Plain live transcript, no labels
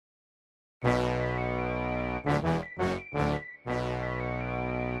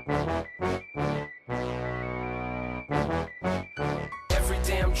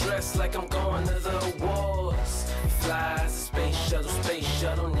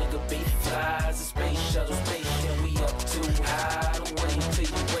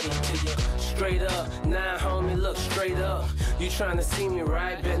straight up. You tryna see me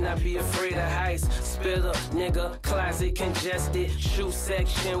right? Better not be afraid of heights. Spit up, nigga, closet congested. Shoe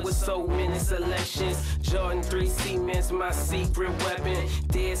section with so many selections. Jordan 3 Cements, my secret weapon.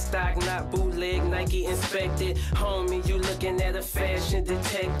 Dead stock, not bootleg, Nike inspected. Homie, you looking at a fashion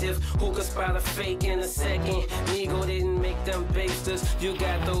detective who could spot a fake in a second. Nego didn't make them basters. You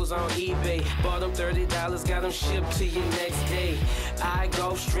got those on eBay. Bought them $30, got them shipped to you next day. I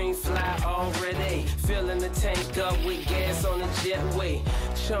go stream fly already. Filling the tank up with gas on the jetway.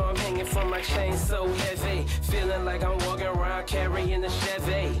 Charm hanging from my chain so heavy. Feeling like I'm walking around carrying a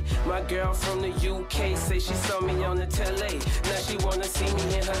Chevy. My girl from the UK say she saw me on the telly. Now she wanna see me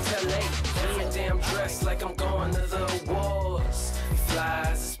in her telly. Every day I'm dressed like I'm going to the awards. Fly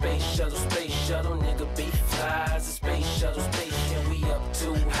as a space shuttle, nigga be fly as a space shuttle, and we up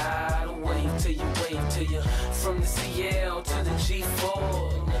too high to wave till you. From the CL to the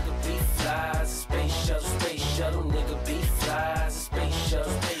G4, nigga be fly as a space shuttle, nigga be fly as a space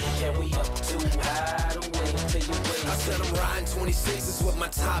shuttle, and we up too high to wave till you. I said I'm riding 26s with my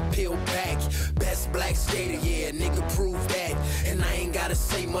top peeled back. Best black skater, yeah, nigga prove that. And I ain't gotta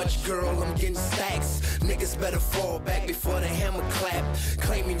say much, girl, I'm getting stacks. Niggas better fall back before the hammer clap.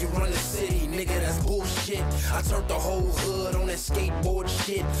 Claiming you run the city, nigga, that's bullshit. I turned the whole hood on that skateboard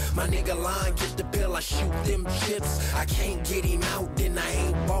shit. My nigga line, get the bill, I shoot them chips. I can't get him out, then I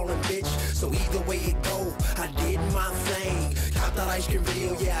ain't ballin', bitch. So either way it go, I did my thing. Cop that ice cream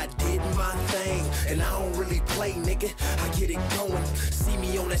video, yeah, I did my thing. And I don't really play, nigga, I get it going. See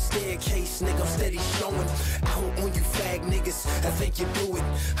me on that staircase, nigga, I'm steady showing. Out on you fag niggas, I think you do it.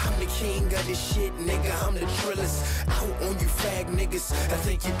 I'm the king of this shit, nigga, I'm the trillest. Out on you fag niggas, I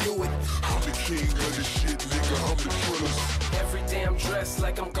think you do it. I'm the king of this shit, nigga, I'm the trillest. Every day I'm dressed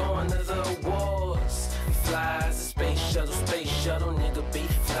like I'm going to the awards. Fly as a space shuttle, nigga be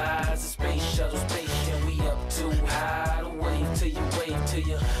fly as a space shuttle, and we up too high to wave till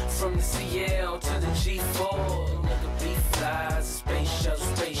you. From the CL to the G4, nigga be fly as a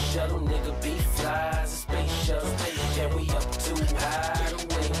space shuttle, nigga be fly as a space shuttle, and we up too high to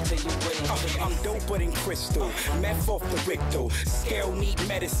wave till you. I'm doper than crystal, meth off the Richter. Scale need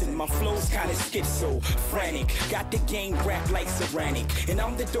medicine, my flow's kinda schizophrenic. Got the game wrapped like ceramic, and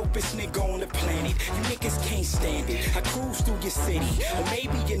I'm the dopest nigga on the planet. You niggas can't stand it. I cruise through your city, or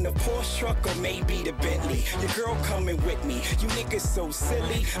maybe in the Porsche truck, or maybe the Bentley. Your girl coming with me, you niggas so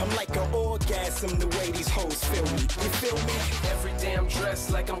silly. I'm like an orgasm the way these hoes feel me. You feel me? Every day I'm dressed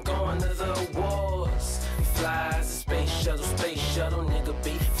like I'm going to the awards. Fly as a space shuttle, nigga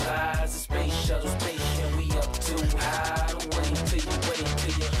be fly as a space shuttle, and we up too high to wave till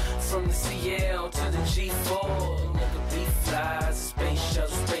you. From the CL to the G4, nigga be fly as a space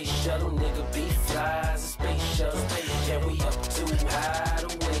shuttle, nigga be fly as a space shuttle, and we up too high to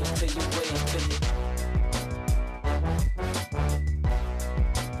wave till you.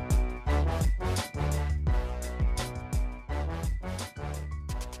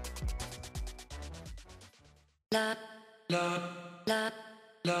 La la la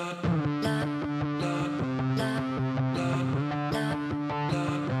la